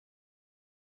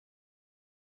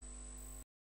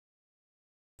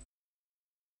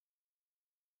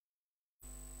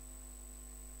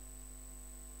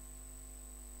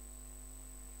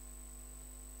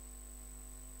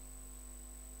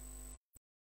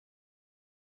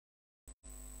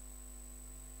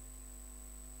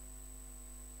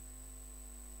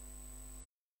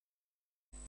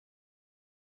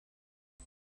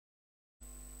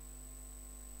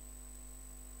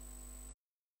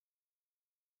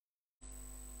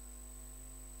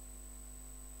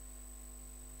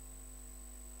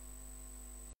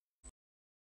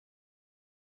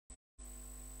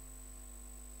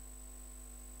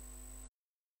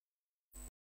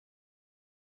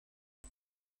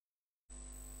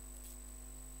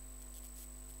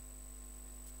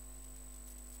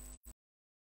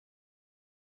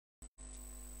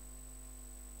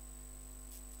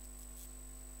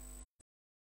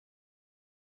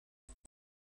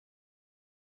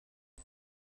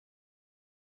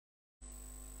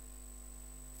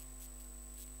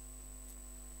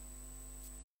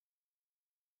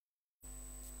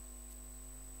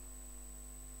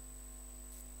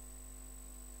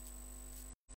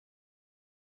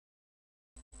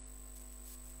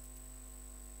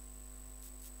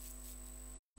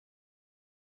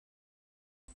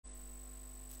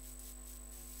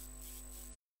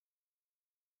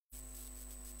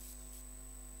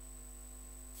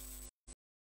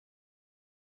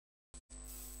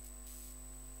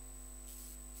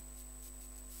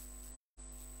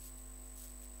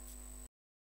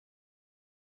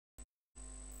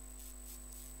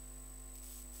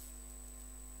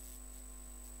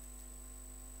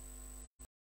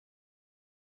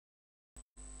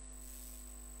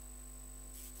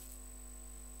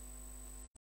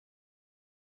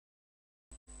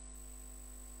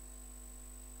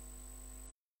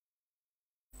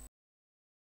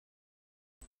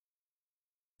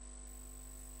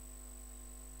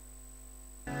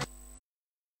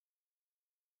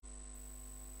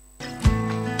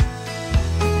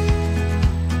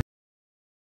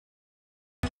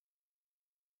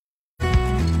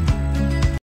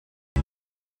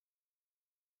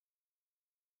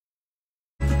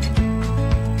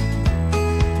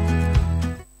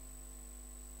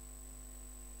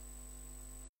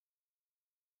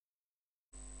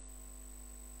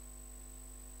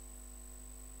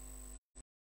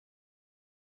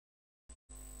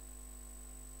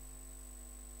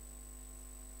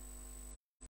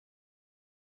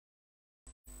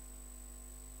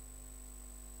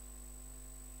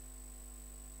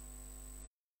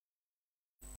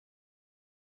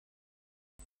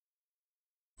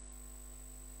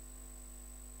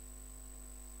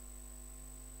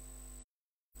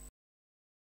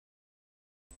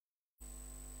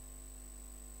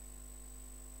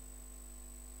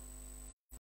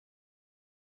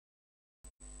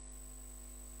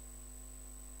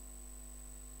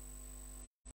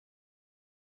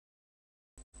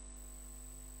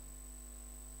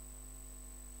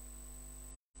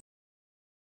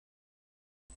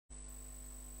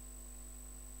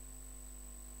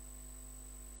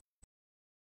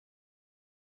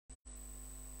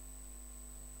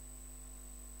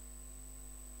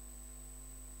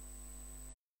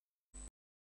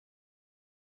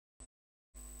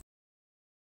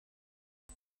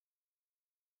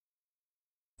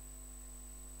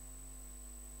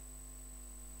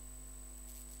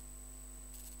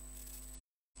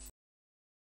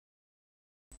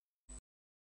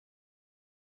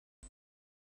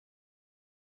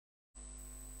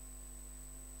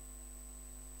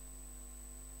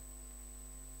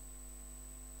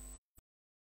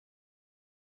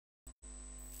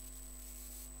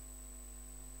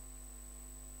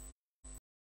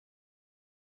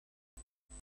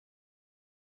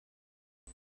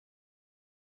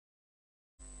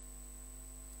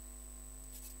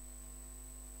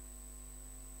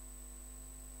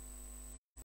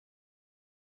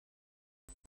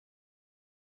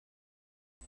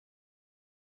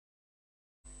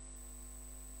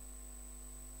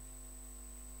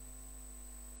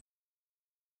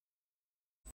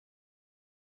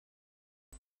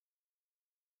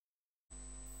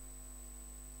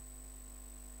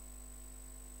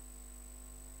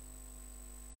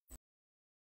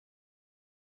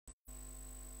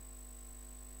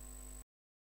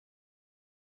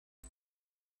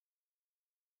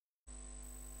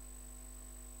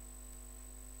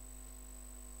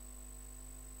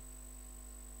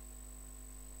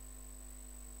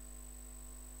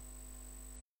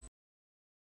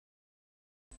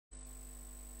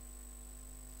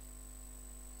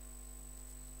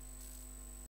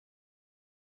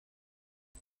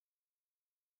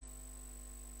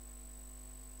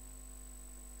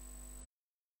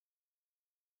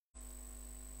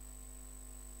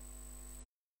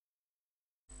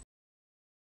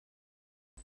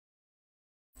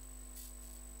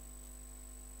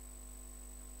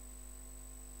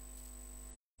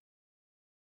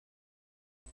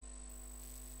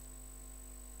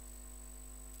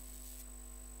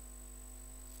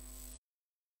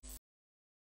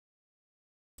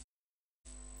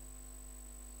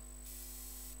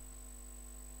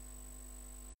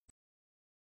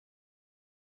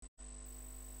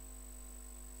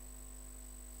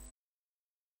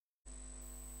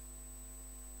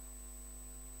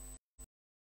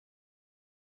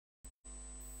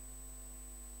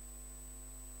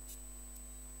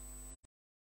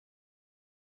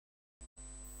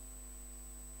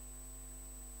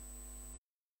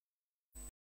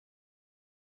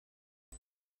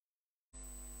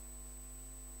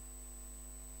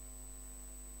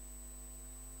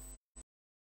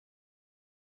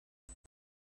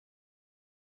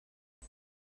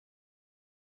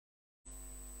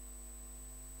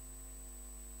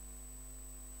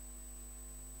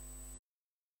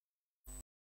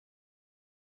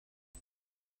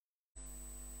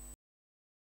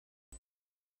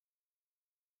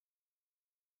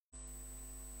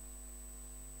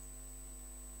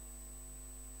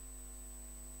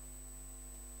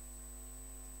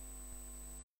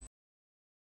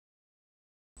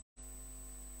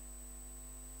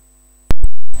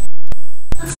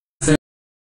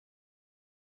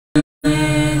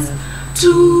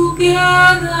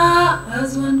together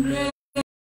as one great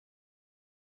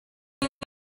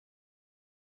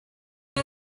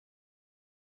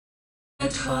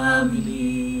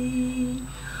family,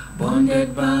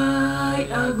 bonded by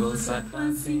our goals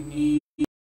advancing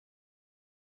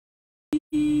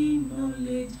in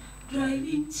knowledge,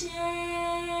 driving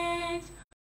change.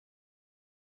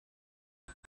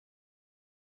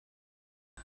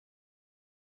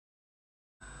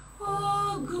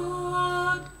 Oh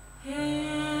God,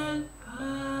 help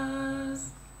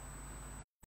us.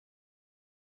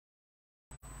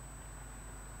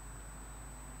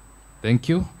 Thank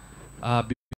you.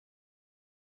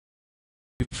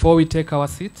 Before we take our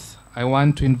seats, I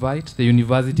want to invite the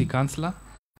University Councillor,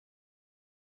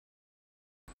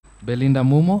 Belinda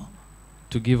Mumo,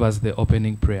 to give us the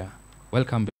opening prayer.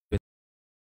 Welcome,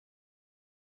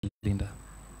 Belinda.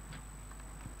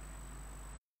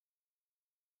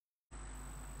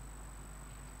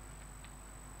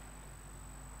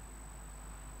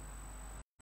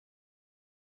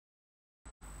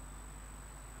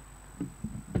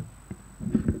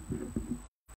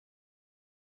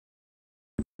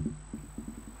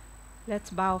 Let's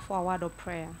bow for a word of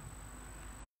prayer.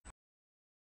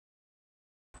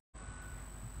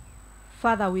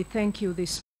 Father, we thank you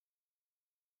this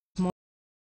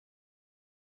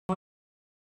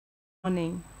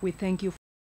morning. We thank you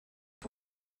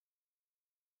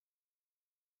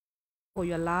for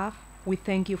your love. We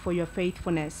thank you for your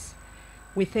faithfulness.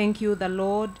 We thank you, the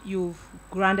Lord, you've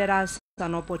granted us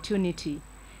an opportunity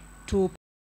to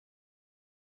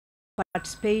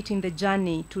participate in the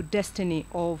journey to destiny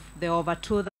of the over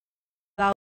 2,000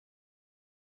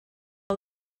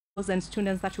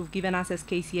 students that you've given us as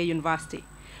KCA University.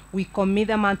 We commit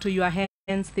them unto your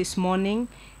hands this morning,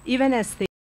 even as they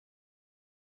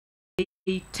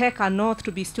take an oath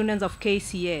to be students of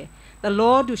KCA. The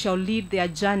Lord, you shall lead their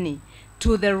journey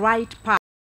to the right path.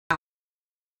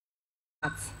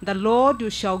 The Lord,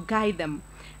 you shall guide them,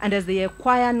 and as they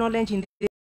acquire knowledge in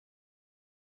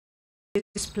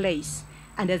this place,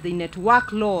 and as they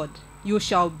network, Lord, you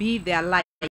shall be their light.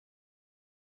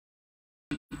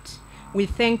 We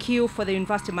thank you for the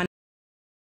university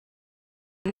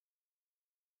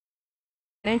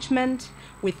management.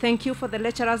 We thank you for the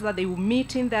lecturers that they will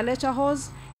meet in their lecture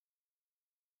halls.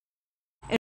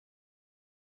 And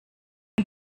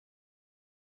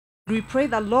we pray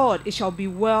the Lord, it shall be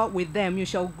well with them. You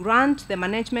shall grant the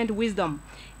management wisdom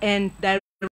and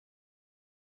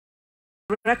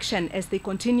direction as they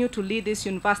continue to lead this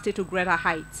university to greater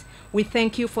heights. We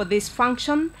thank you for this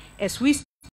function. As we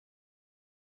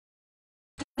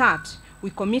start, we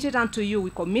commit it unto you. We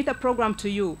commit the program to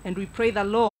you, and we pray the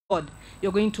Lord,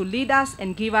 you're going to lead us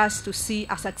and give us to see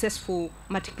a successful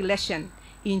matriculation.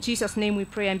 In Jesus' name we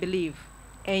pray and believe.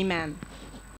 Amen.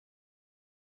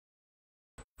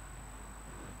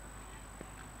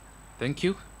 Thank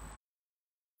you.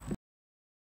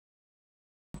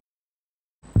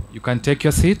 You can take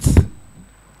your seats.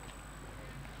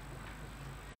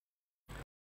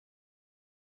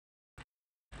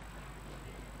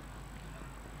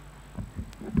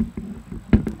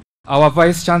 Our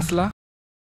Vice Chancellor,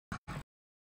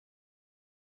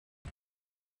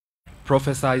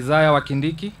 Professor Isaiah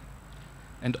Wakindiki,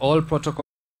 and all protocol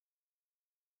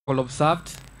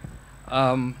observed.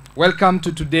 Welcome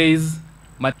to today's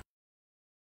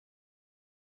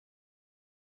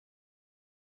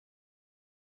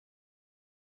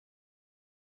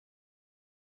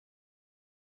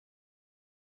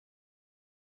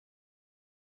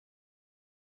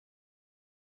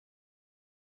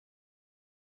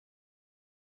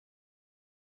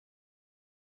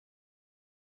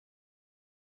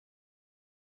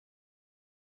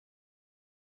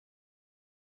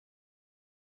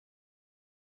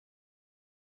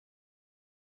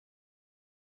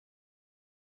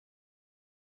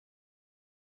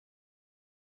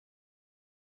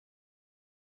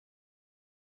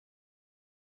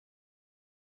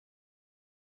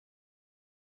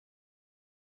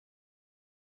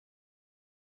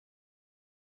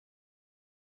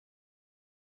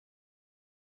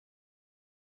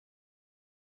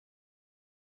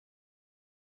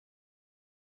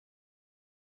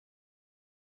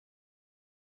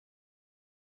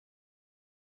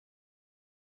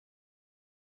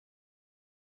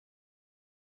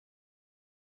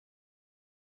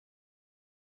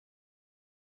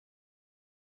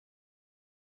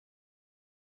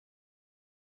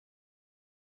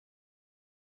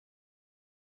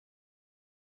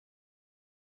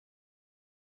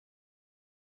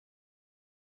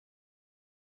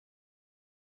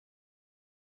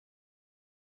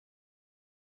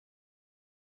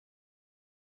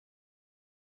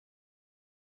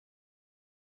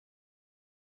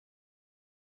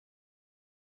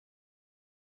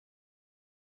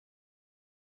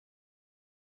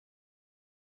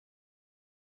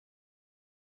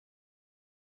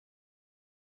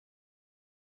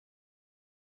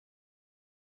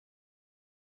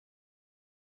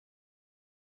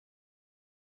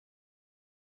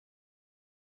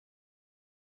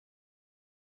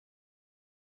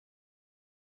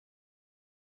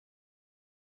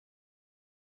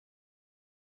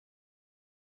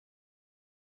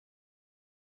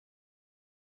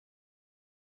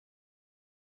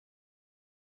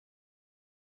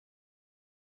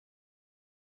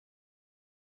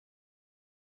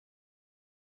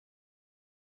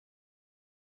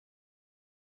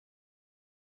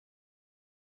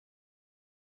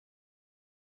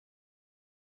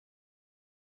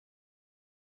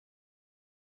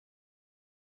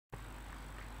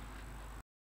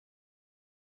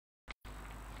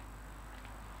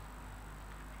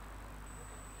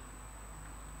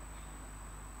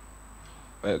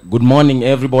Good morning,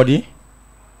 everybody.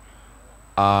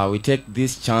 We take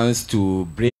this chance to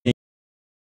bring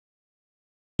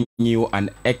you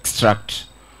an extract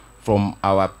from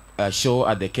our show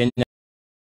at the Kenya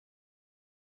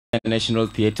National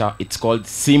Theatre. It's called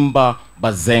Simba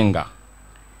Bazenga.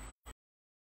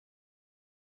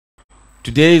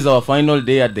 Today is our final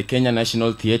day at the Kenya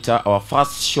National Theatre. Our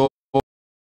first show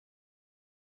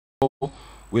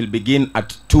will begin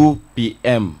at 2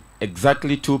 p.m.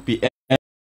 Exactly 2 p.m.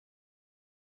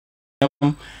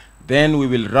 Then we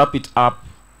will wrap it up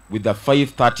with the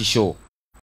 5:30 show.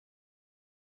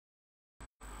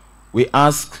 We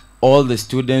ask all the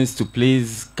students to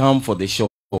please come for the show.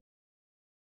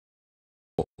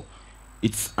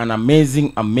 It's an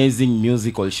amazing, amazing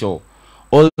musical show.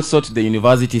 Also to the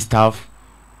university staff,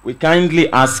 we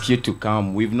kindly ask you to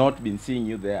come. We've not been seeing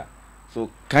you there. So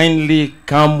kindly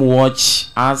come watch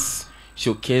us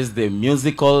showcase the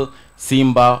musical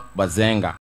Simba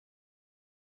Bazenga.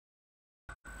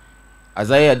 As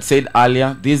I had said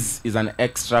earlier, this is an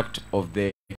extract of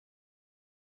the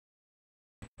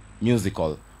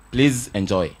musical. Please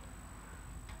enjoy.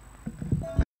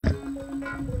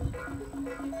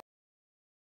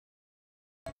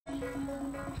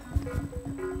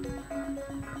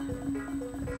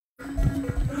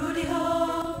 Rudy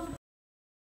ho,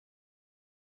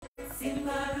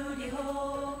 Simba Rudy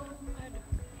ho,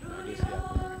 Rudy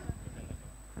ho.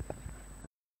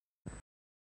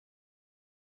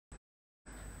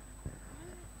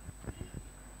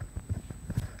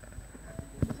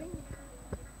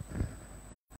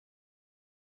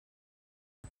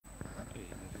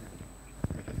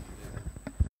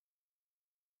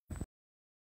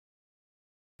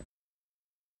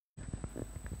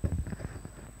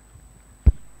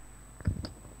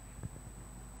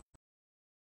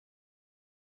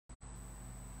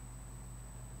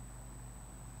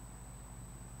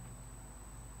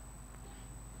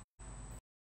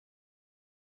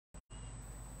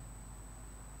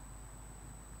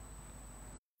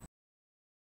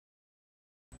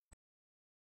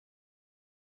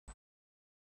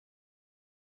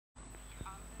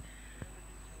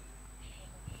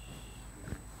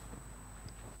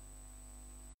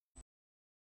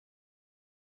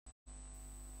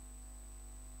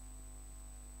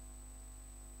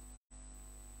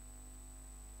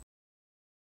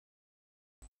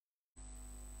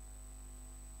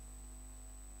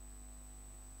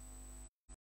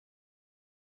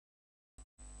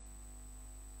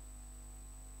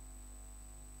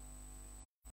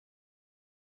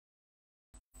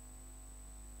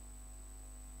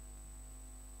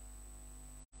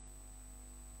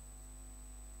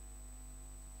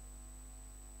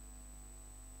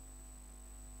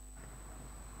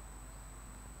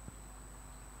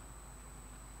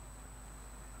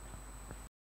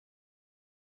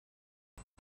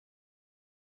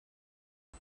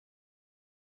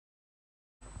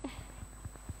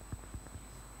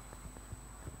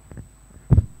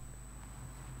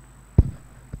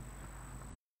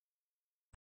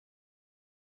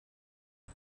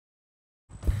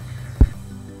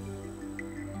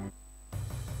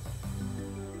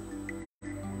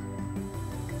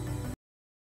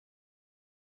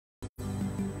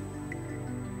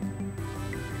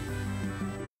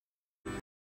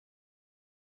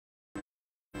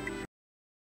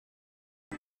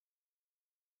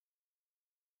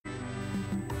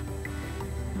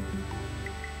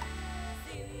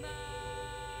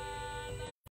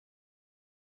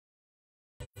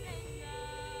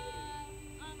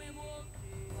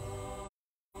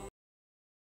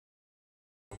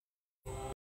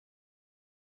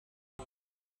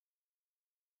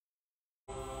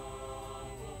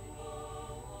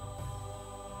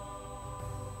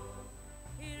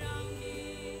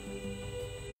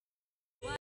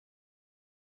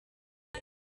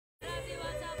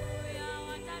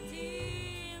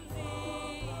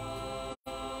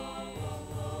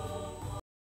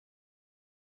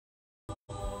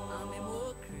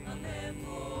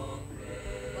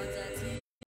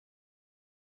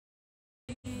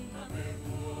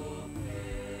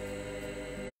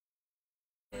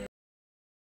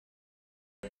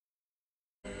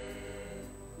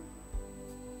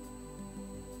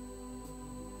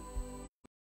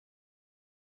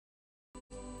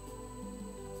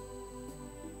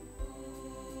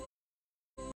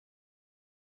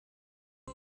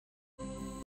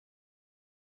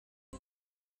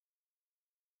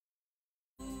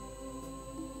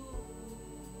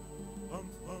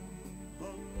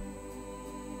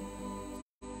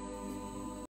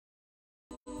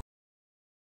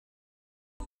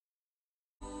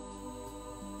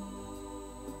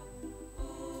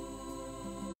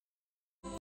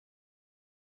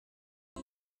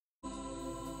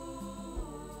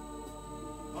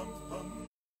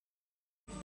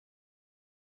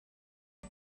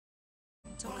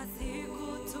 Toka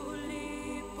siku tulipozaliwa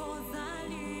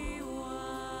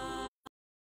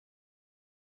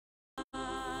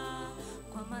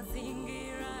kwa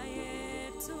mazingira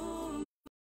yetu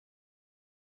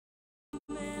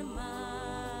mema,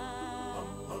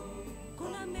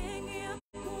 kuna mengi ya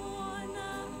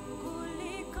kuona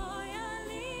kuliko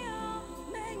yaliyo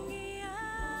mengi ya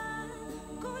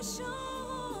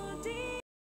kushuhudia.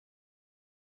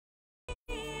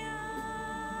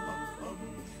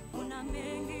 Kuna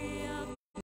mengi ya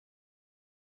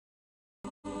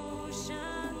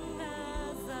kushangaza,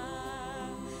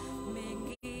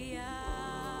 mengi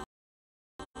ya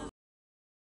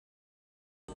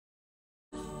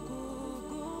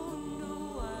kugundua.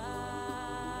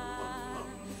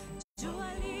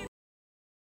 Jua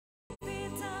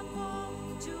lipitapo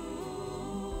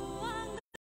juu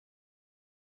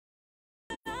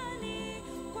angani,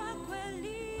 kwa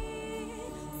kweli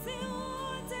si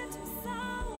wote tu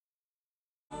sawa.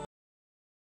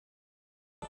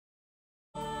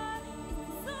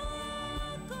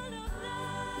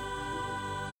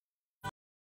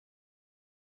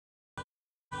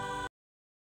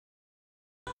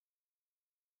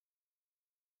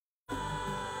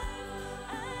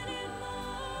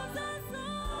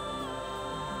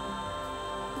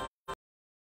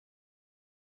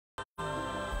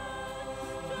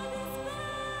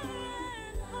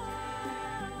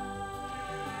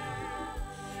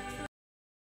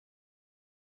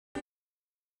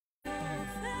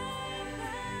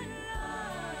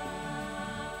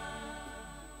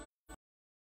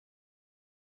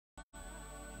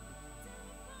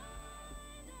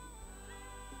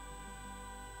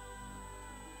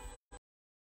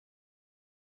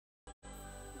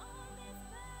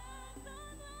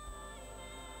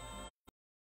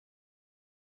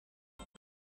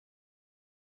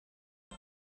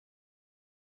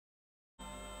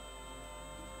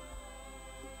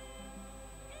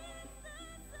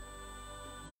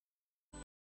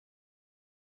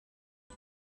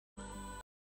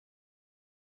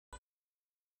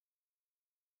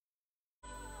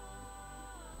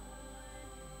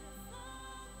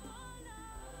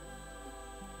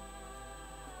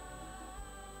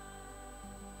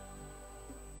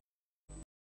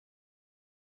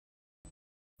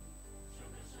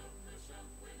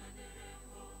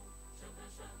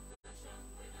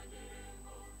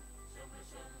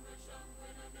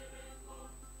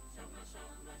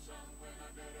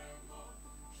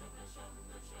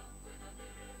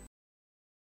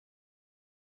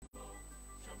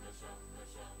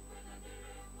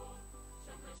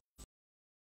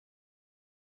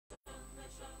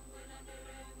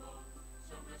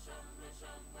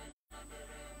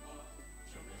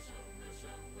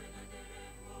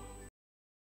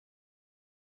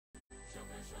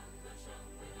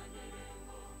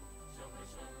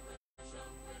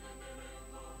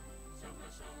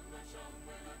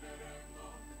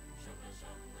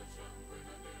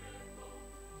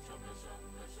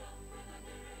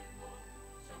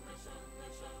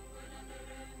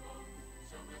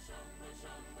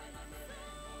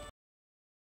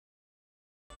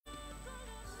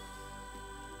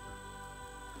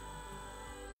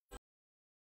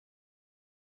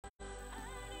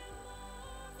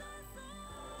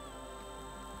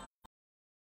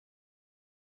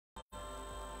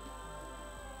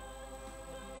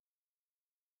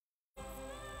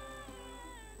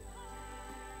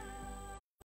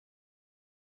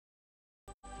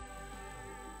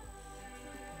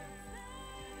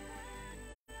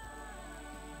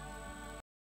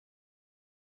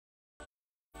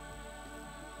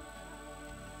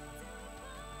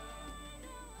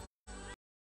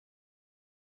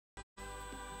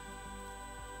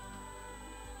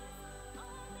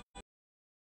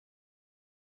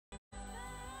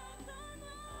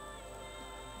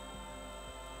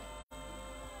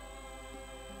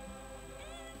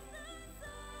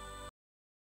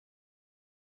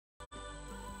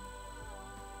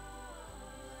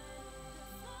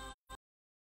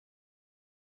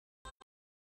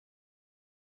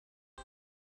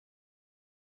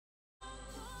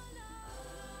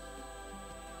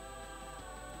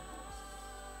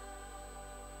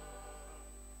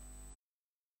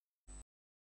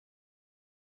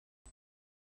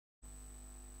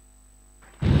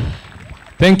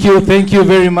 Thank you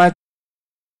very much.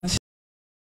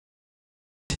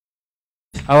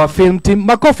 Our film team.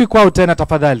 Makofi kwao tena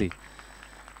tafadhali.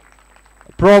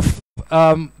 Prof,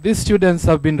 these students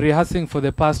have been rehearsing for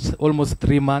the past almost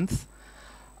 3 months.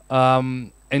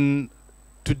 And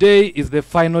today is the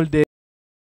final day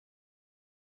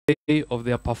of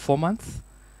their performance.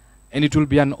 and it will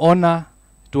be an honor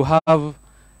to have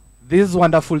this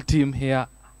wonderful team here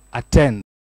attend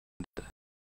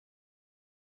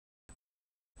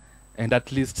and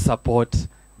at least support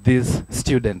this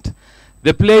student.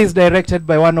 The play is directed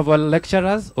by one of our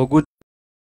lecturers, Ogutu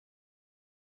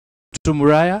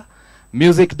Muraya,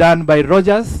 music done by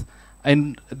Rogers,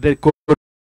 and the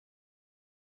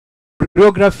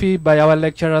choreography by our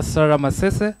lecturer, Sarah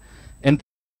Masese, and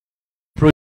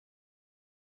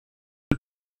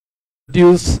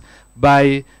produced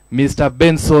by Mr.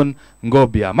 Benson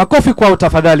Ngobia. Makofi kwao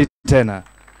tafadhali tena.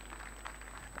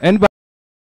 And by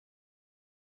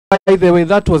the way,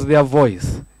 that was their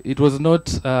voice. It was not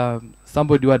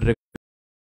somebody who had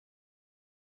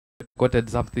recorded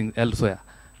something elsewhere.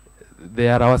 They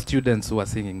are our students who are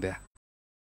singing there.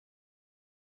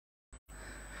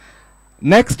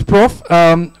 Next, Prof,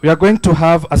 we are going to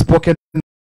have a spoken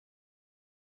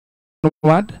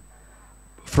word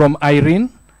from Irene,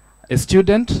 a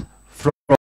student from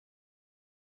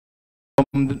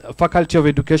the Faculty of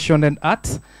Education and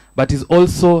Arts, but is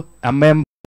also a member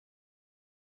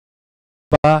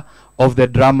of the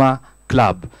Drama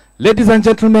Club. Ladies and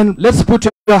gentlemen, let's put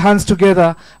your hands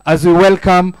together as we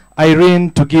welcome Irene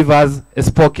to give us a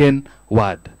spoken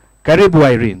word. Karibu,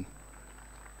 Irene.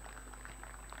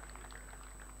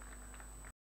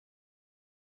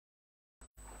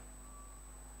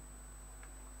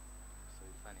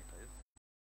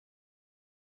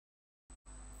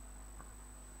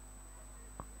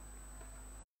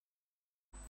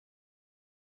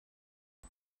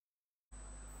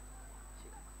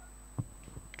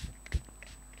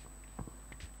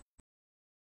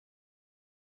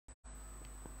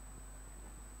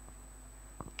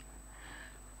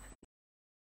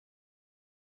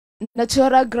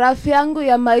 Nachora graph yangu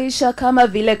ya maisha kama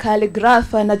vile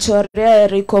calligrapher nachorea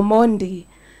Rico Mondi.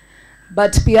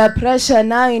 But pia pressure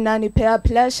na inanipea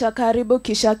pleasure karibu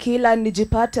kisha kila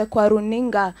nijipate kwa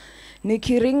runinga.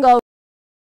 Nikiringa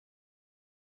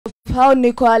how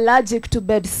niko allergic to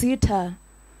bedsitter.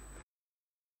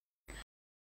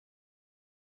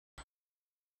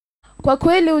 Kwa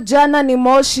kweli ujana ni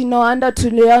moshi, no anda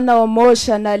tuliona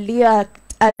omosha na lia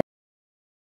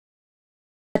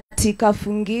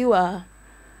atikafungiwa.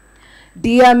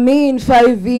 Dear me, in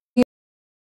 5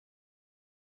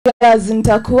 years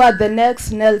nitakuwa the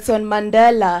next Nelson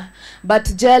Mandela,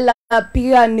 but jela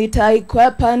pia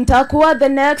nitaikwepa, nitakuwa the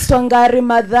next Wangari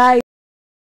Maathai.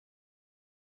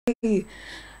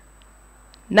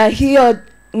 Na hiyo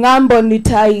ngambo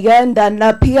nitaienda,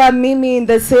 na pia mimi in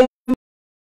the same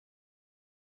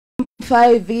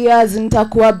 5 years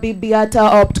nitakuwa bibi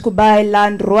hata opt kubuy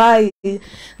land Ruai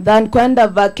than kwenda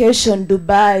vacation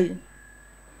Dubai.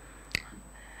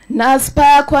 Na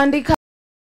aspire kuandika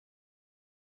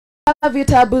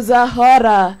vitabu za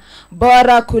horror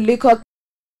bora kuliko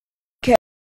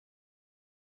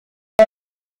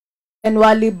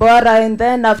wali bora, and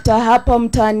then after hapo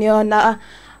mtaniona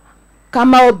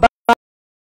kama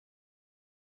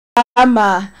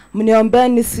Obama, mniombe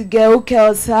nisigeuke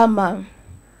Osama.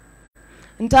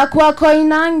 Nitakuwa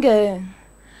Koinange,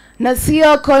 na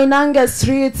sio Koinange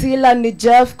streets ila ni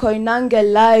Jeff Koinange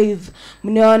live.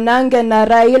 Mnionange na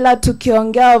Raila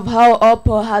tukiongea of how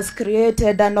Oppo has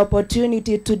created an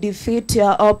opportunity to defeat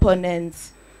your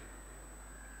opponents.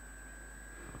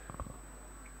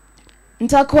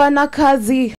 Nitakuwa na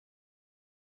kazi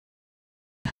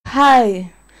high,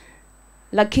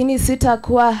 lakini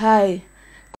sitakuwa high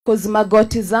cause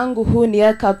magoti zangu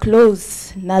hunieka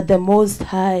close na the most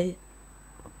high.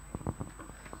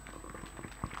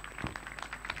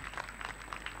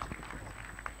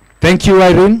 Thank you,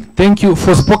 Irene. Thank you.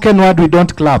 For spoken word, we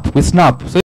don't clap, we snap.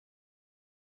 So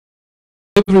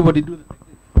everybody do that.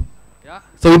 Yeah?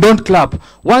 So we don't clap.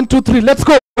 1, 2, 3, let's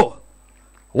go.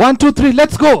 1, 2, 3,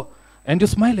 let's go. And you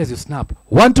smile as you snap.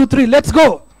 1, 2, 3, let's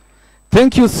go.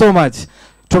 Thank you so much.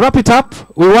 To wrap it up,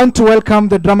 we want to welcome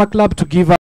the Drama Club to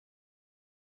give us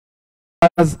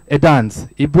a dance.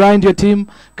 Ibrahim and your team,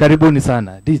 karibuni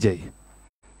sana. DJ.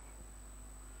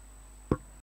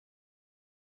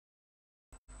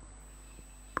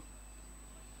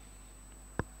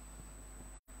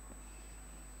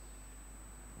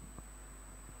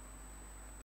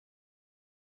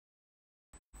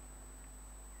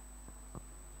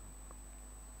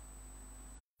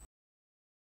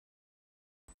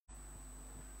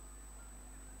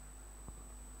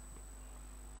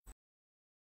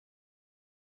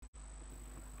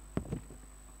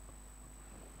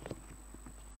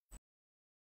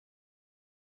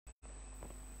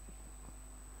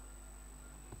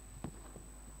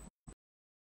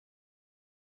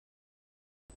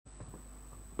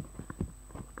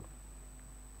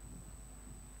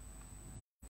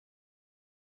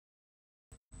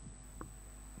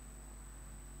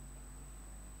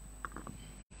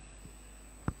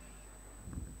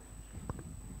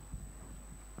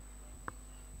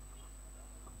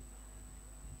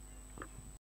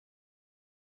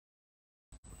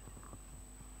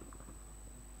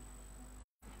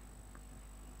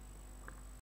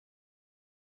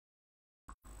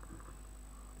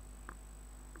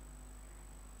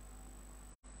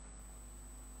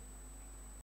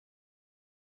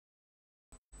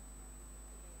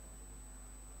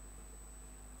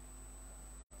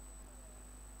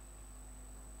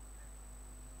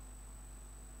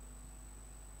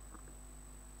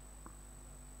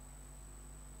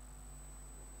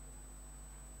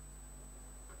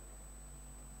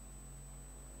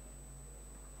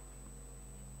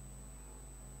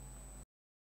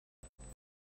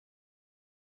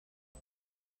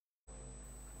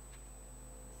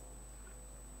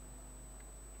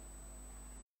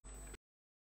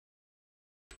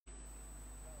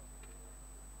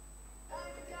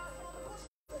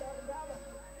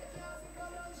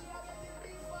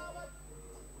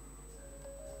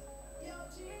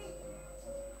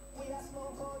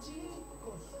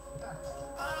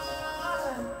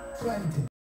 20.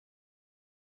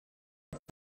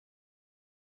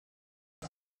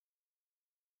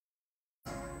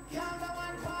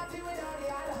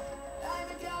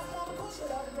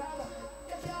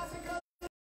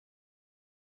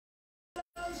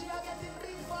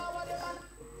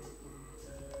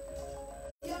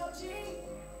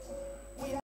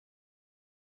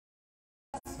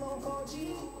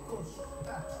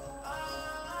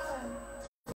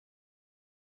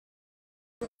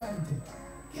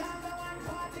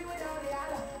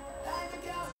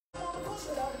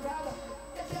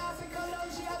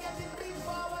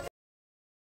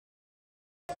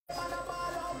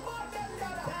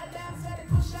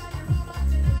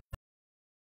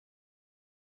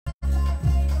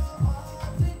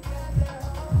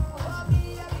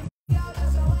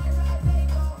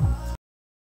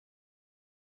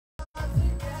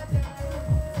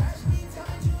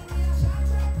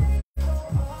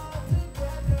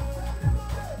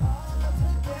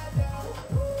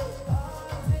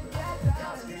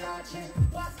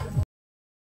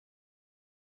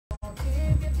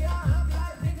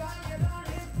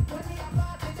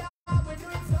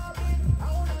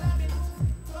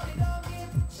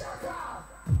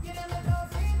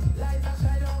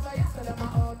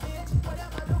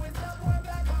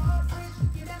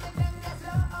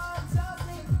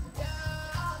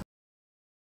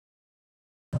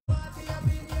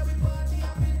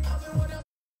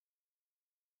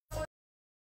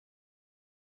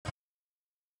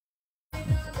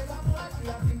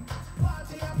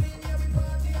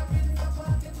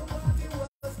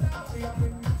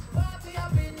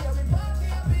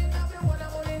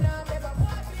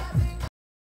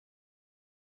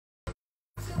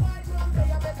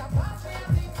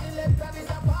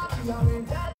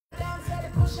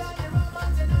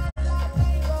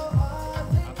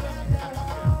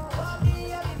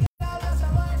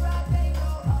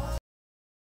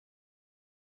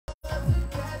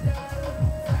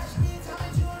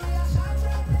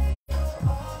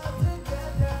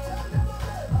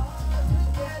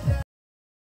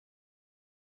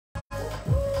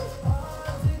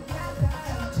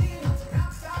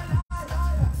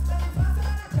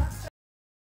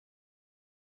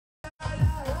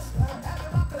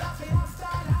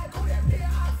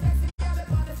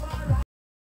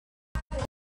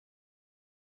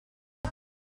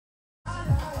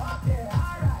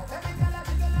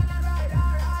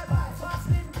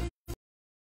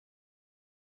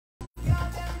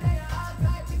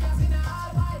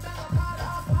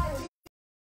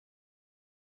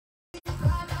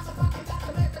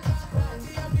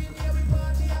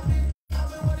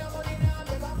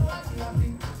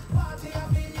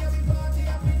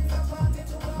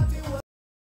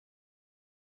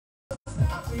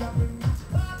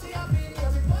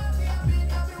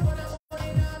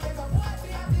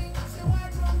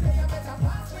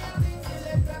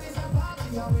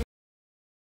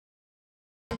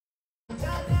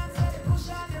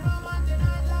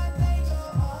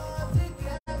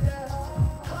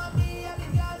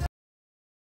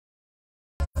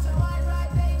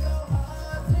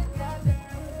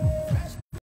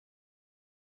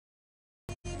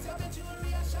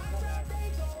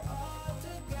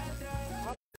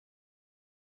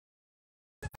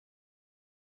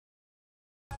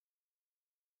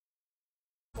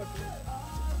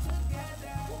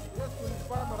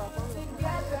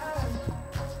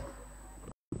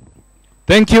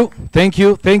 Thank you, thank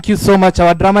you, thank you so much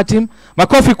our drama team.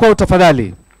 Makofi kwao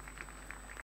tafadhali.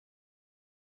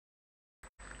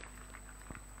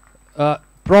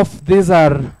 Prof, these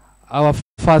are our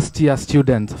first year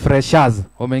students, freshers,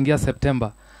 wameingia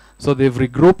September. So they've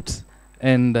regrouped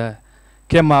and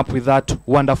came up with that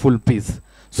wonderful piece.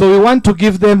 So we want to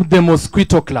give them the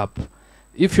mosquito clap.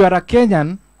 If you are a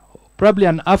Kenyan, probably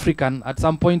an African, at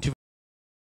some point you've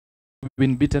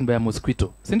been bitten by a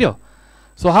mosquito. Sindio?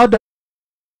 So how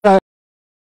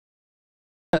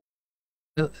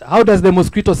does the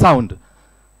mosquito sound?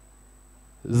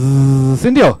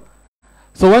 Sindio?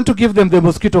 So I want to give them the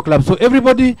mosquito clap. So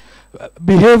everybody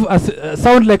behave as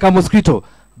sound like a mosquito.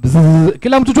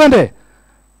 Kila mtu twende.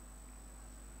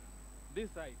 This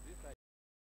side, this side.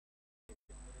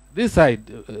 This side,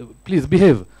 please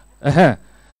behave.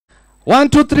 1,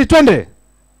 2, 3, twende.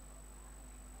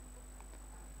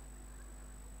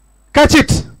 Catch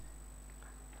it.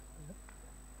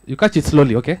 You catch it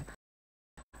slowly, okay?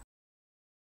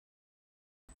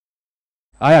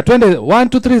 Aya, twende. 1,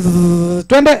 2, 3,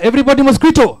 twende. Everybody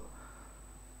mosquito.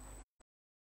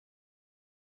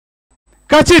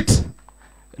 Catch it.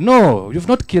 No, you've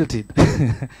not killed it.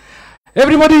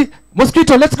 Everybody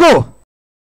mosquito, let's go.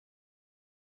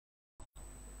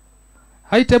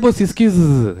 High table siskiz.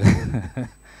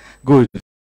 Good.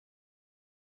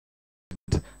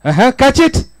 Catch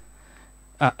it.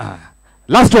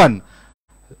 Last one.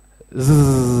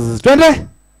 Twende.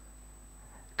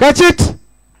 Catch it.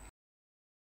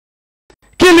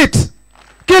 Kill it.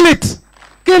 Kill it.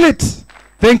 Kill it.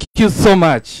 Thank you so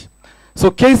much.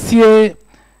 So KCA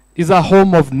is a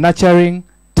home of nurturing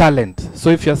talent. So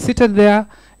if you're seated there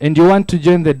and you want to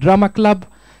join the drama club,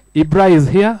 Ibra is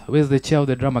here. Where's the chair of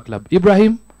the drama club?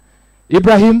 Ibrahim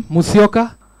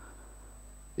Musioka.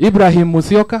 Ibrahim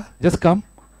Musioka, just come.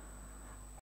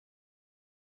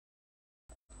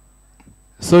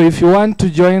 So if you want to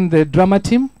join the drama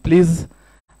team, please,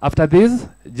 after this,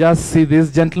 just see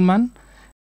this gentleman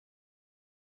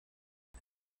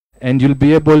and you'll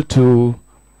be able to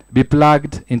be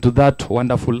plugged into that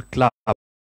wonderful club.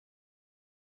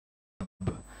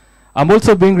 I'm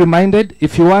also being reminded,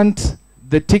 if you want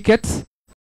the tickets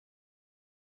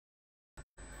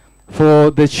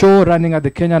for the show running at the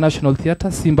Kenya National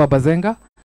Theatre, Simba Bazenga,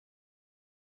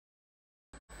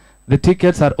 the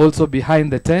tickets are also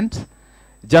behind the tent.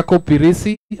 Jacob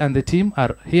Pirisi and the team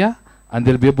are here and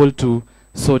they'll be able to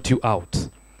sort you out.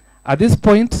 At this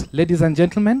point, ladies and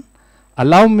gentlemen,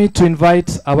 allow me to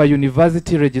invite our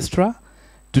university registrar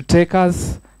to take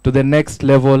us to the next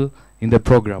level in the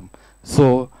program.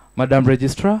 So, Madam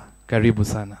Registrar, karibu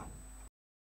sana.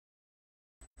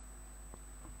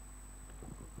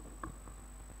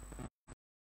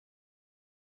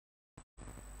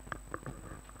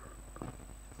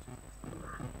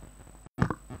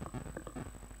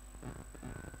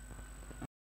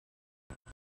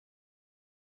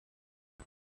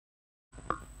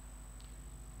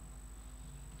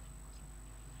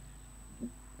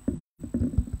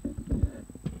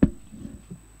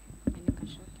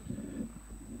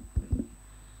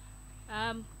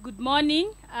 Good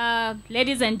morning,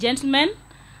 ladies and gentlemen.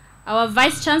 Our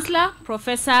Vice Chancellor,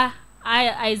 Professor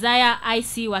Isaiah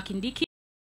I.C. Wakindiki.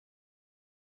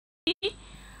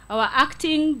 Our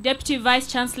Acting Deputy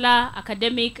Vice Chancellor,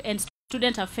 Academic and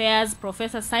Student Affairs,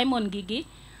 Professor Simon Gigi.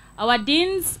 Our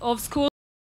Deans of Schools,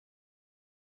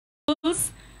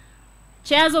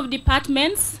 Chairs of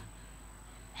Departments,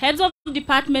 Heads of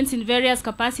Departments in various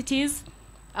capacities,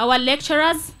 our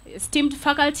lecturers, esteemed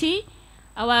faculty,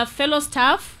 our fellow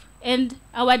staff, and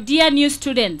our dear new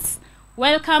students.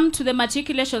 Welcome to the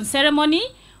matriculation ceremony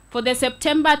for the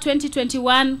September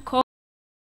 2021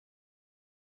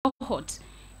 cohort.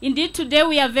 Indeed, today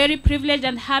we are very privileged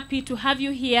and happy to have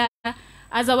you here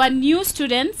as our new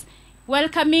students,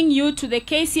 welcoming you to the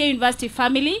KCA University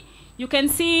family. You can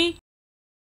see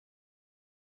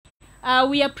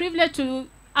we are privileged to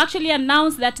actually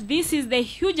announce that this is the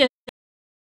hugest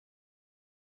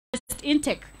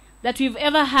intake that we've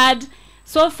ever had.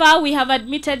 So far, we have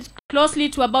admitted closely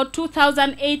to about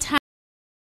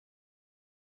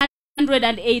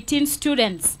 2,818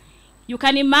 students. You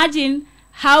can imagine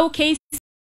how KCA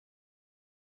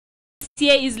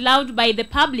is loved by the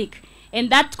public,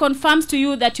 and that confirms to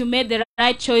you that you made the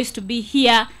right choice to be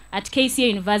here at KCA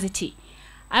University.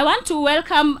 I want to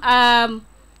welcome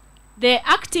the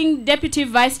Acting Deputy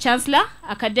Vice Chancellor,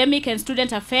 Academic and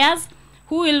Student Affairs,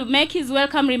 who will make his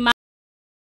welcome remarks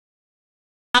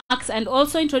and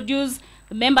also introduce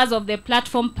the members of the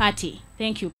platform party.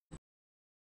 Thank you.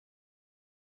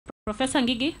 Professor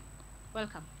Ngigi,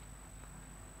 welcome.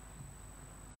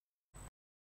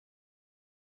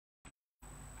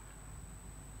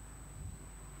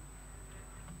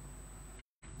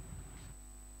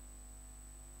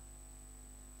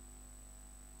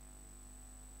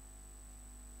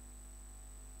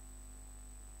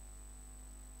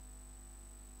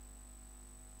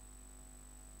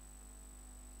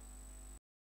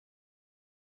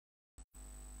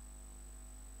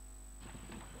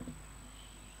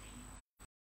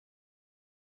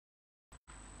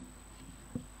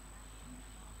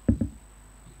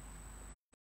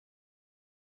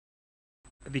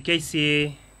 The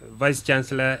KCA Vice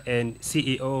Chancellor and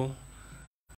CEO,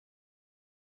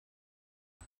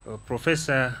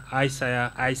 Professor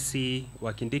Isaiah I.C.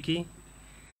 Wakindiki,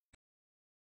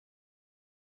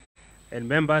 and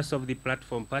members of the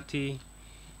platform party,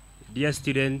 dear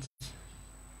students,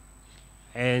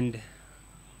 and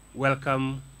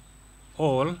welcome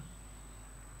all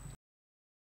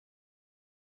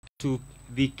to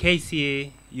the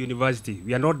KCA University.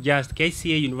 We are not just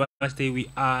KCA University, we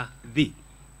are the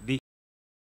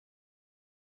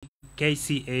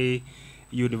KCA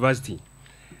University.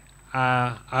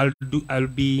 I'll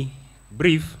be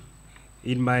brief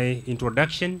in my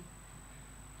introduction,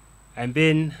 and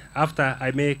then after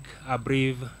I make a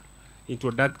brief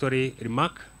introductory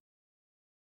remark,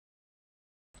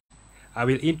 I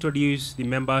will introduce the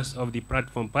members of the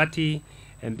platform party,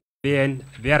 and then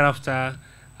thereafter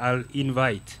I'll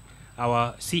invite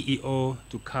our CEO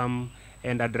to come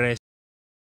and address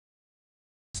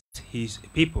his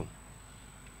people.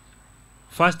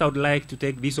 First, I would like to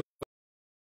take this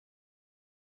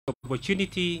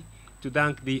opportunity to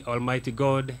thank the Almighty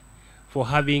God for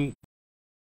having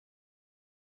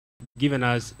given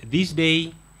us this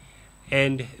day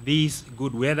and this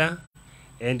good weather,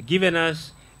 and given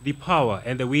us the power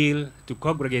and the will to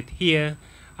congregate here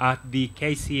at the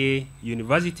KCA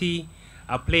University,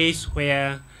 a place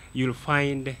where you'll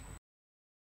find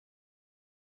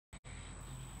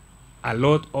a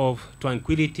lot of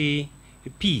tranquility,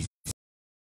 peace,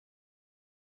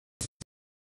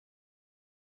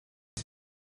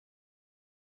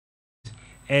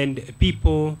 and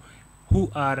people who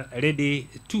are ready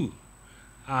to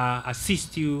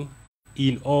assist you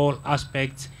in all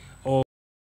aspects of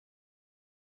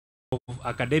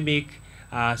academic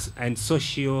and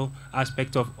social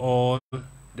aspects of all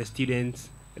the students'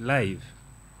 life.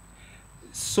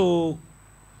 So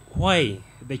why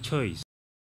the choice?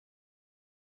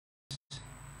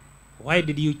 Why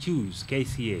did you choose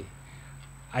KCA?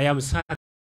 I am certain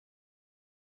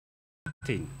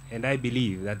and I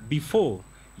believe that before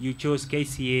you chose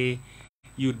KCA,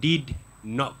 you did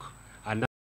knock another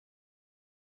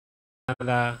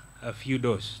a few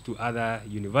doors to other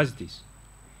universities.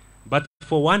 But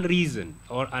for one reason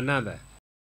or another,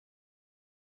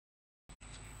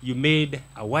 you made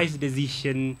a wise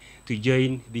decision to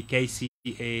join the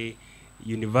KCA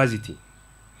University.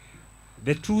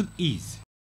 The truth is,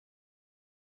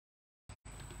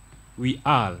 we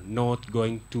are not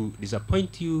going to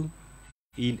disappoint you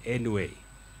in any way.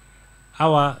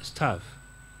 Our staff,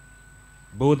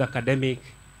 both academic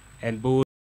and both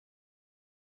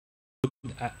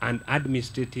and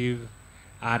administrative,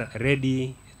 are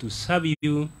ready to serve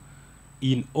you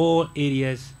in all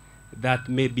areas that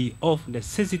may be of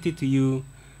necessity to you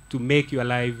to make your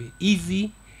life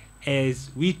easy as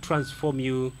we transform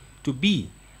you to be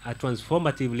a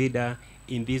transformative leader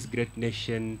in this great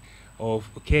nation of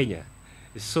Kenya.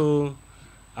 So,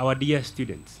 our dear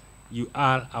students, you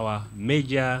are our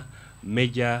major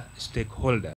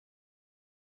stakeholder.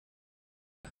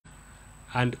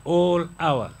 And all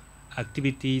our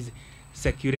activities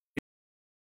circulate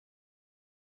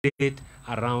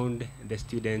around the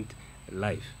student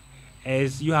life.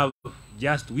 As you have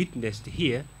just witnessed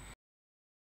here,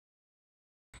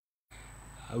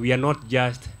 we are not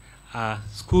just a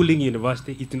schooling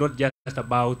university. It's not just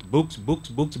about books.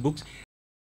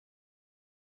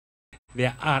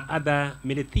 There are other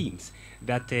many things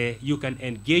that you can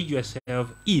engage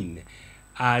yourself in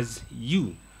as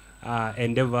you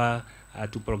endeavor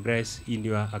to progress in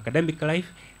your academic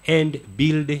life and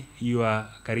build your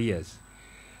careers.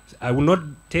 I will not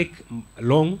take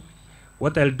long.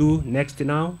 What I'll do next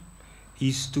now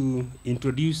is to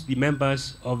introduce the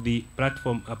members of the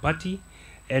platform party,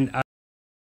 and I'll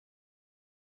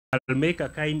make a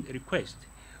kind request.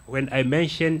 When I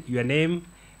mention your name,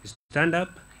 stand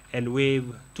up and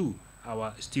wave to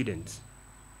our students.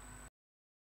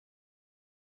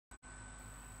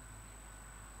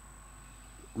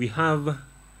 We have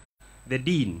the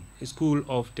Dean, School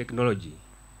of Technology,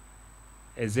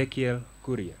 Ezekiel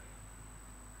Kuria.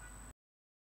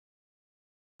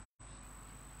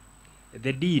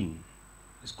 The Dean,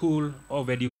 School of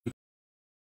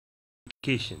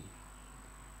Education,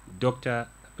 Dr.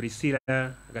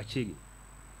 Priscilla Gachigi.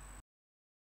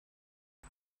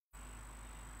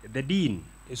 The Dean,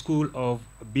 School of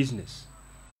Business,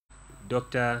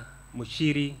 Dr.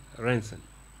 Mushiri Renson.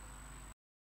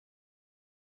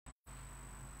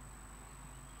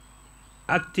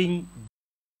 Acting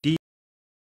Dean,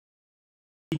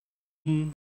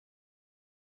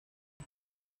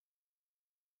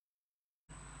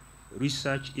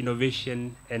 Research,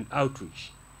 Innovation and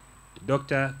Outreach,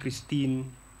 Dr.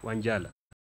 Christine Nanjala.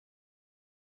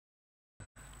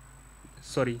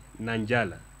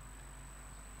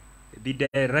 The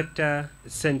Director,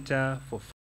 Center for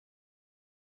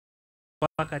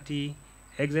Faculty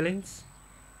Excellence,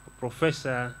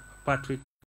 Professor Patrick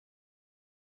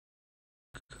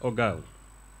Ogal.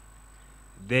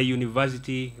 The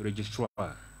University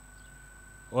Registrar,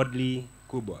 Audley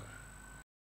Kubwa.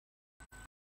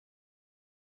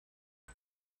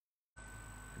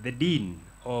 The Dean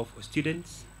of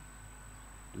Students,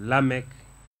 Lamek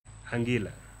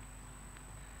Angila.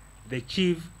 The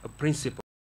Chief Principal,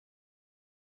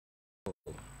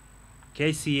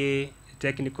 KCA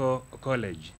Technical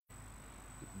College,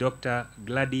 Dr.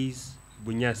 Gladys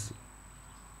Bunyasi.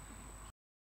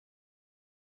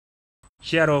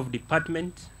 Chair of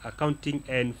Department, Accounting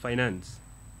and Finance,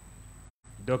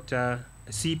 Dr.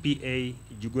 CPA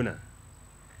Juguna.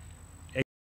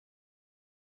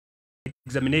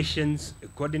 Examinations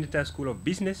Coordinator, School of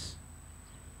Business,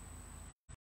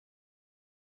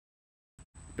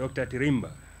 Dr.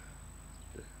 Tirimba.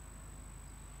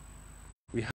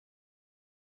 We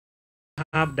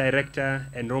have Director,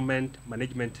 Enrollment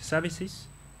Management Services,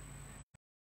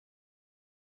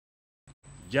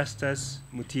 Justus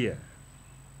Mutia.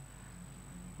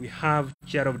 We have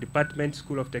Chair of Department,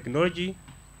 School of Technology,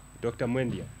 Dr.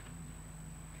 Mwendia.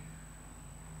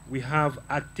 We have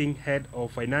Acting Head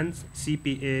of Finance,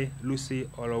 CPA Lucy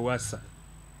Olowasa.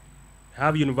 We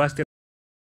have University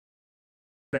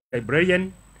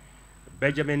Librarian,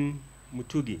 Benjamin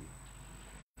Mutugi.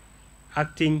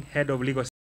 Acting Head of Legal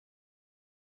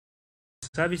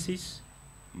Services,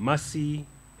 Mercy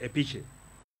Epiche.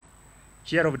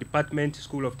 Chair of Department,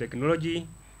 School of Technology,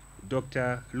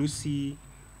 Dr. Lucy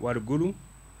Warugulu.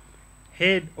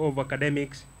 Head of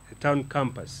Academics, Town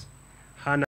Campus,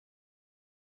 Hannah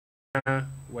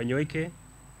Wanyoike.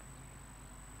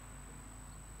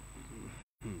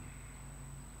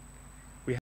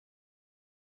 We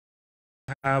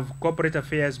have Corporate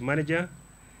Affairs Manager,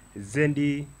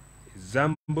 Zendi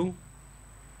Zambu.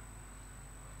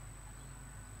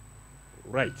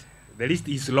 Right, the list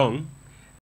is long.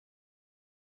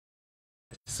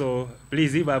 So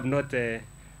please, if I have not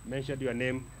mentioned your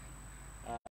name,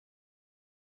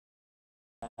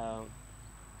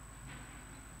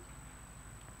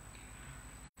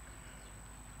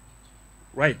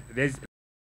 right, there's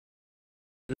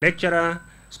Lecturer,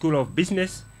 School of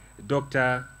Business,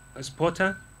 Dr.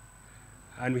 Spotter,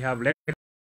 and we have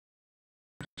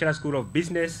Lecturer, School of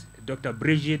Business, Dr.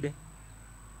 Bridget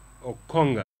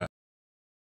Okonga.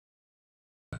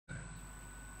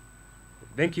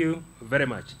 Thank you very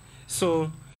much.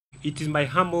 So it is my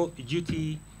humble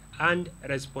duty and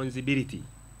responsibility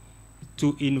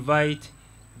to invite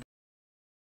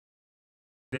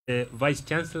the Vice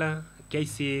Chancellor,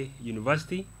 KCA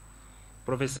University,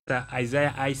 Professor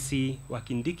Isaiah I.C.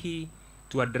 Wakindiki,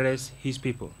 to address his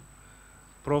people.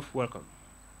 Prof, welcome.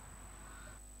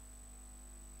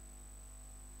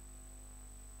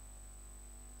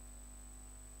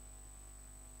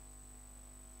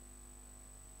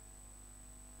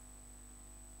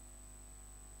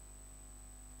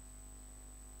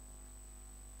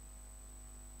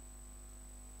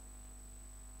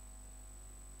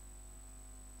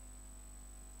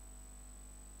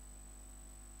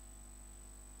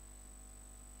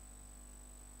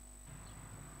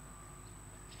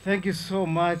 Thank you so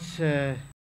much, the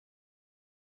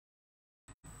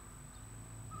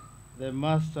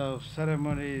Master of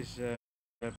Ceremonies,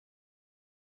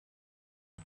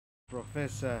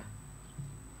 Professor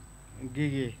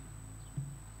Ngigi,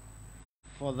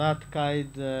 for that kind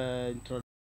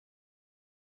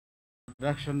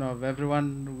introduction of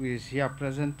everyone who is here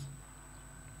present.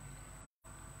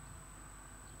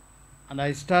 And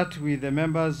I start with the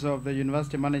members of the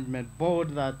University Management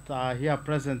Board that are here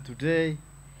present today,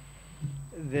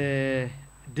 the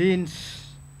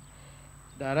deans,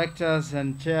 directors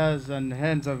and chairs and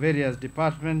heads of various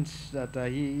departments that are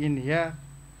in here.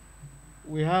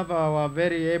 We have our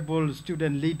very able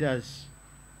student leaders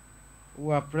who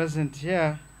are present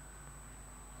here,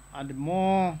 and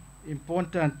more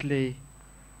importantly,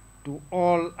 to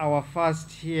all our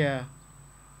first year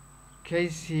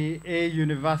KCA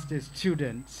University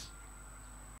students,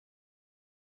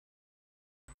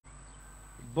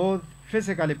 both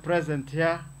physically present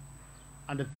here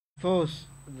and those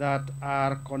that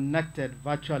are connected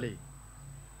virtually.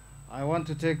 I want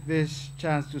to take this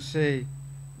chance to say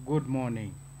good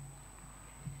morning.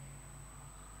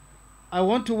 I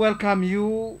want to welcome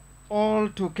you all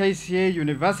to KCA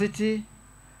University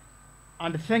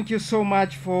and thank you so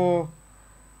much for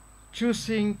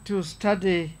choosing to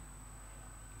study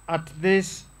at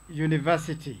this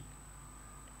university.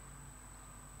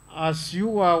 As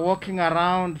you are walking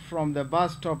around from the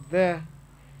bus stop there,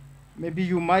 maybe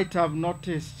you might have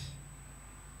noticed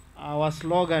our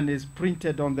slogan is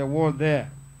printed on the wall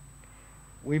there.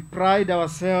 We pride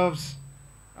ourselves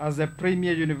as a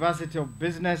premier university of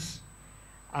business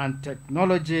and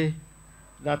technology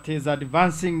that is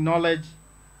advancing knowledge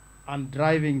and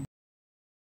driving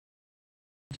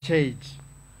change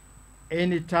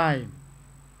anytime,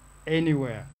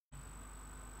 anywhere.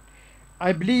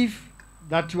 I believe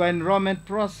that your enrollment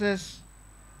process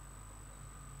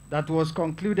that was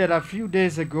concluded a few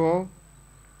days ago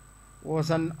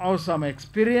was an awesome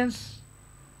experience,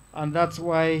 and that's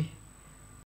why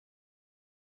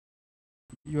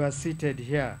you are seated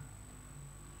here.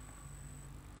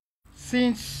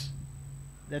 Since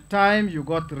the time you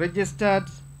got registered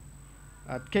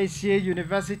at KCA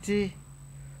University,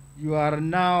 you are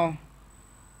now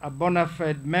a bona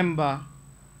fide member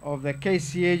of the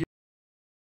KCA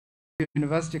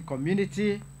University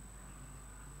community.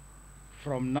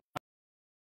 From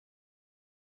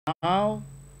now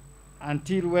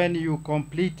until when you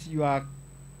complete your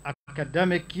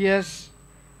academic years,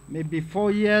 maybe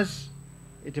 4 years,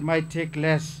 it might take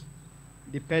less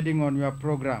depending on your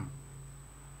program.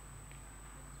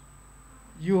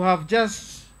 You have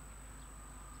just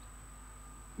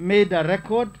made a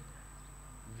record.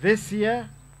 This year,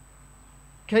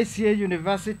 KCA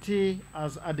University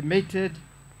has admitted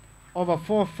over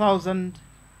 4,000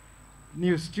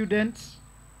 new students.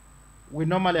 We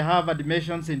normally have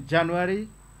admissions in January,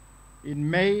 in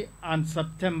May, and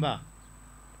September.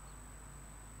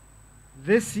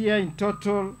 This year in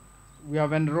total, we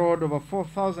have enrolled over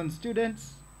 4,000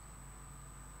 students,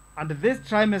 and this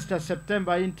trimester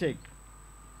September intake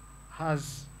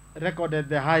has recorded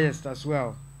the highest as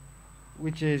well,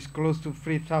 which is close to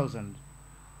 3,000.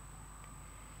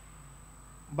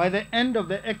 By the end of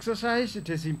the exercise, it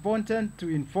is important to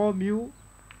inform you,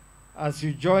 as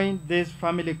you join this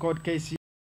family called KCA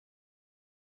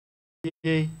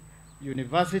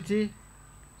University,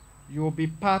 you will be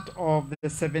part of the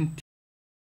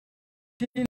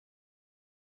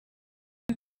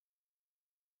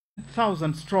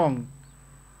 17,000 strong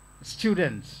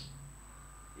students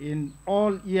in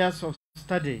all years of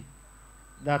study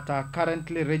that are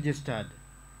currently registered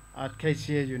at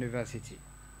KCA University.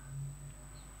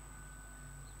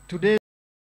 Today's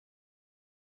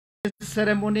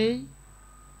ceremony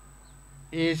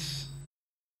is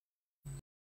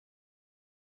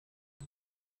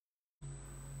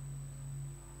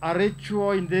a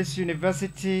ritual in this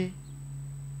university,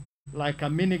 like a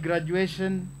mini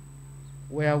graduation,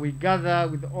 where we gather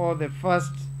with all the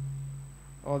first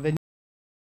or the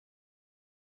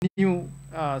new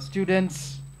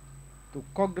students to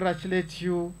congratulate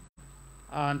you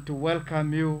and to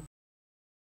welcome you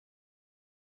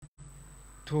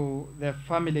to the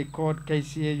family called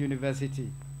KCA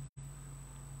University.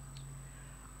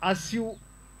 As you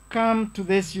come to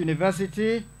this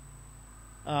university,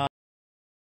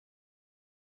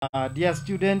 dear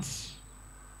students,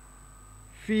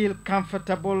 feel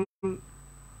comfortable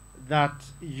that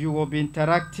you will be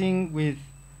interacting with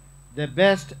the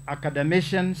best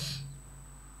academicians,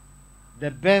 the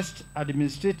best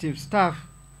administrative staff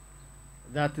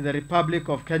that the Republic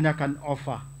of Kenya can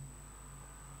offer.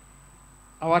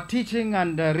 Our teaching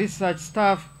and research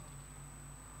staff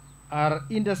are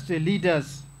industry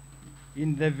leaders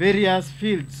in the various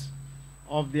fields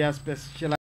of their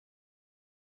specialization.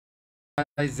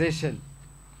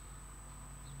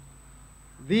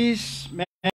 These men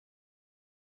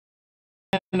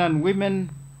and women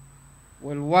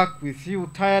will work with you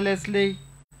tirelessly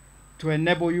to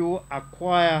enable you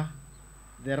acquire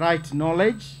the right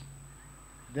knowledge,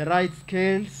 the right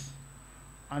skills,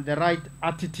 and the right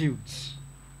attitudes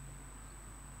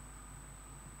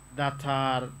that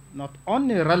are not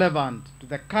only relevant to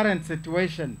the current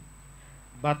situation,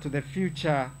 but to the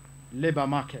future labor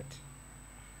market.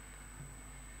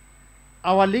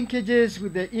 Our linkages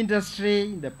with the industry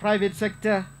in the private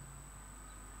sector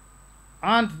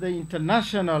and the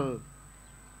international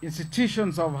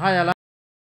institutions of higher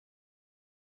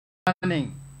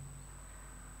learning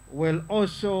will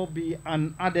also be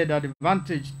an added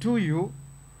advantage to you,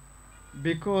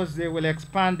 because they will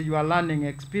expand your learning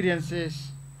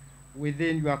experiences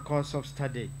within your course of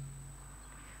study.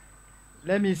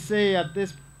 Let me say at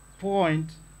this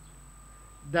point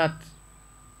that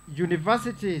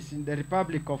universities in the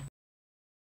Republic of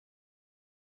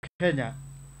Kenya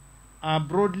are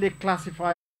broadly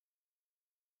classified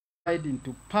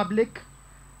into public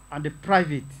and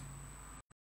private,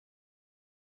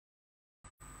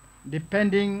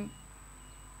 depending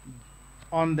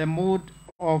on the mode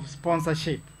of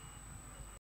sponsorship.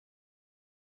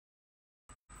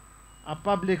 A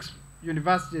public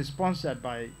university is sponsored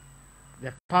by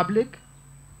the public,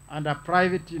 and a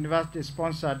private university is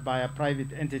sponsored by a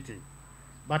private entity.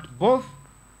 But both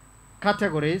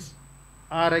categories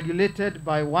are regulated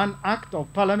by one act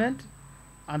of parliament,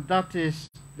 and that is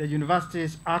the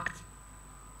Universities Act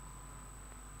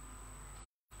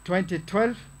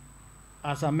 2012,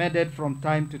 as amended from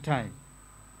time to time.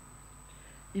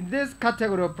 In this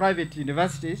category of private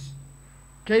universities,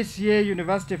 KCA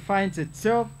University finds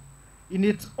itself in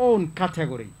its own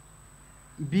category,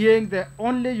 being the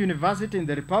only university in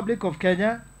the Republic of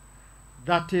Kenya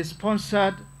that is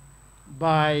sponsored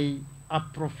by a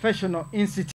professional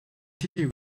institute.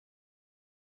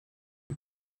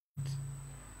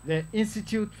 the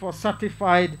Institute for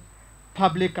Certified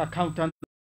Public Accountants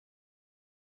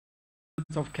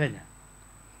of Kenya.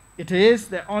 It is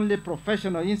the only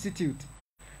professional institute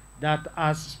that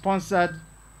has sponsored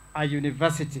a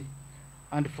university.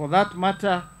 And for that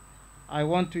matter, I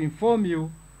want to inform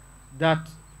you that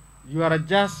you are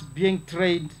just being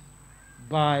trained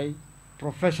by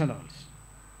professionals.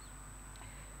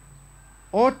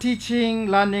 All teaching,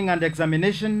 learning, and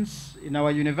examinations in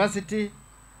our university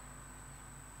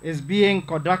is being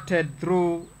conducted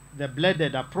through the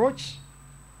blended approach.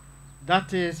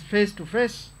 That is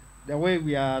face-to-face, the way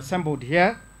we are assembled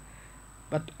here,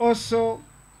 but also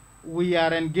we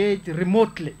are engaged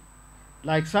remotely,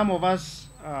 like some of us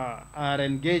are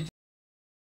engaged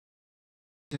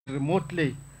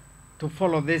remotely to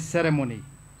follow this ceremony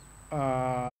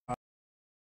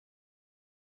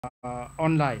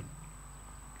online.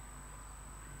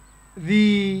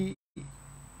 The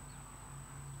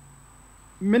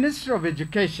Ministry of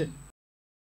Education,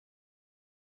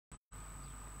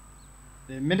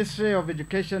 the Ministry of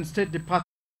Education, State Department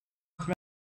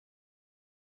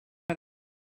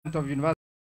of University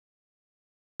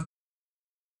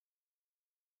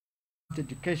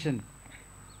Education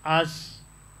has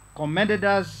commended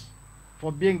us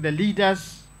for being the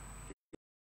leaders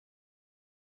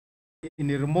in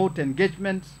remote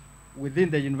engagement within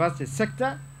the university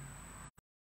sector.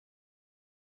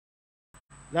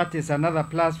 That is another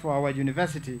plus for our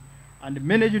university, and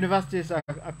many universities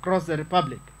across the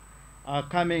Republic are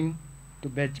coming to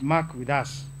benchmark with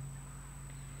us.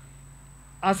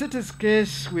 As it is the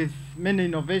case with many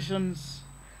innovations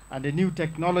and the new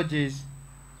technologies,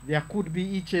 there could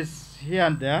be itches here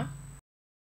and there,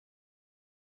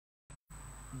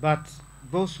 but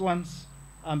those ones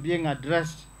are being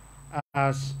addressed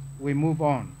as we move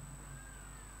on.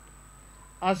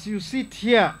 As you sit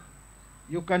here,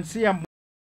 you can see a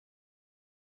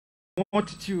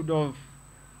multitude of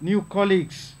new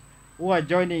colleagues who are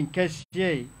joining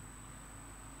KCA,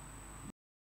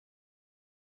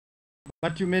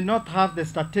 but you may not have the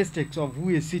statistics of who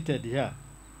is seated here.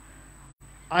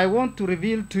 I want to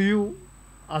reveal to you,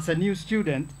 as a new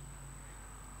student,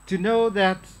 to know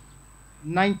that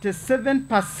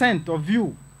 97% of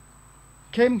you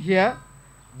came here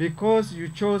because you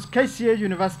chose KCA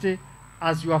University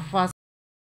as your first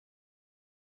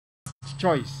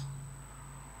choice.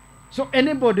 So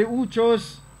anybody who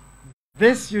chose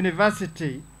this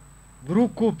university through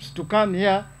COOPS to come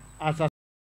here as a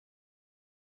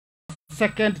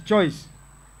second choice,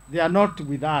 they are not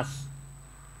with us.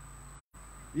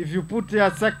 If you put here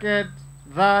second,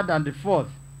 third, and the fourth,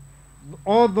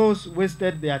 all those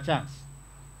wasted their chance.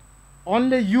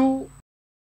 Only you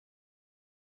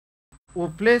who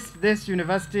placed this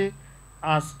university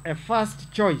as a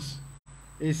first choice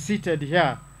is seated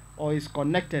here or is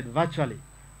connected virtually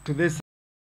to this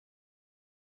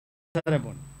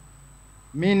ceremony,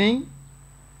 meaning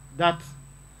that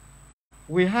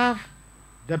we have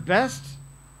the best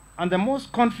and the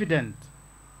most confident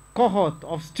cohort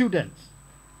of students,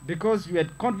 because you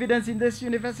had confidence in this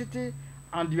university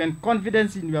and you had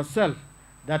confidence in yourself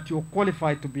that you're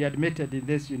qualified to be admitted in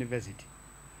this university.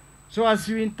 So as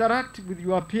you interact with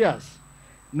your peers,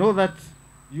 know that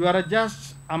you are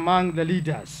just among the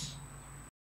leaders.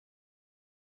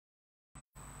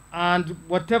 And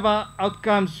whatever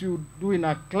outcomes you do in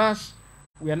a class,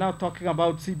 we are now talking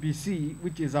about CBC,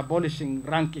 which is abolishing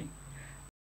ranking.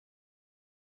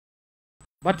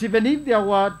 But even if there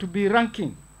were to be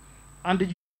ranking,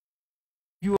 and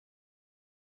you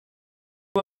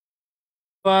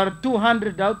are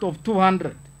 200 out of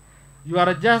 200, you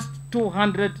are just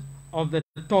 200 of the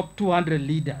top 200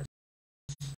 leaders.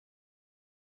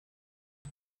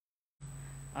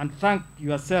 And thank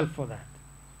yourself for that.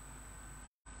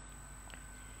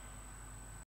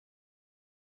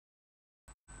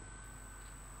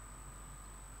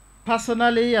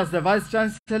 Personally, as the Vice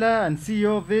Chancellor and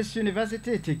CEO of this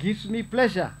university, it gives me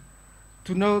pleasure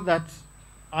to know that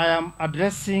I am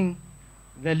addressing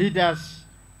the leaders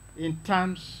in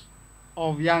terms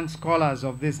of young scholars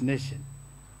of this nation.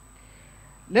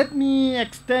 Let me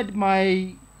extend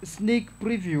my sneak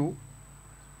preview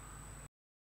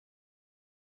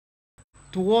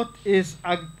to what is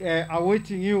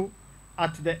awaiting you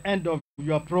at the end of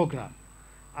your program.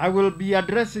 I will be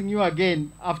addressing you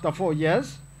again after 4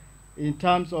 years in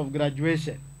terms of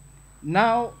graduation.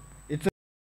 Now, it's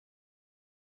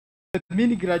a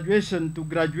mini graduation to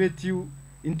graduate you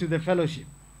into the fellowship.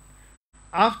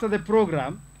 After the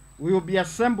program, we will be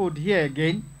assembled here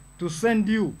again to send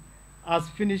you as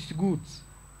finished goods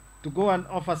to go and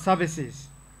offer services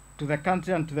to the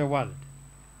country and to the world.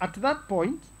 At that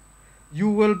point, you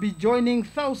will be joining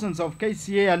thousands of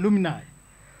KCA alumni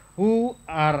who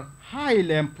are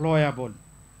highly employable.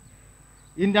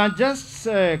 In a just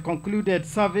concluded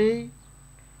survey,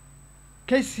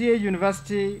 KCA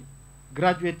University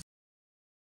graduates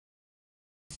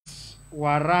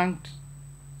were ranked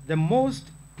the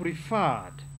most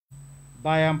preferred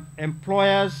by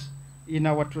employers in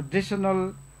our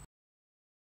traditional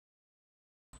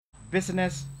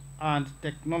business and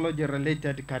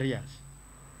technology-related careers.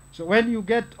 So when you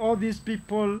get all these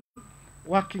people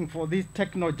working for these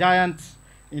techno giants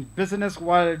in business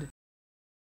world,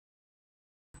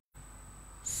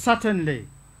 certainly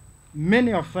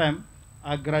many of them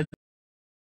are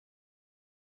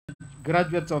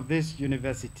graduates of this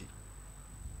university.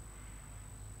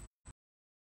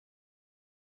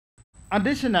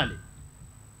 Additionally,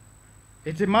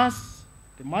 it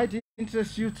might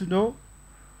interest you to know,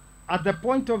 at the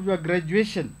point of your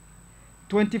graduation,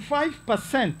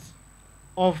 25%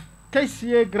 of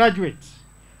KCA graduates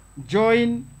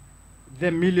join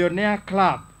the Millionaire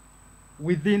Club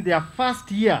within their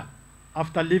first year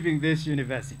after leaving this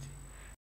university.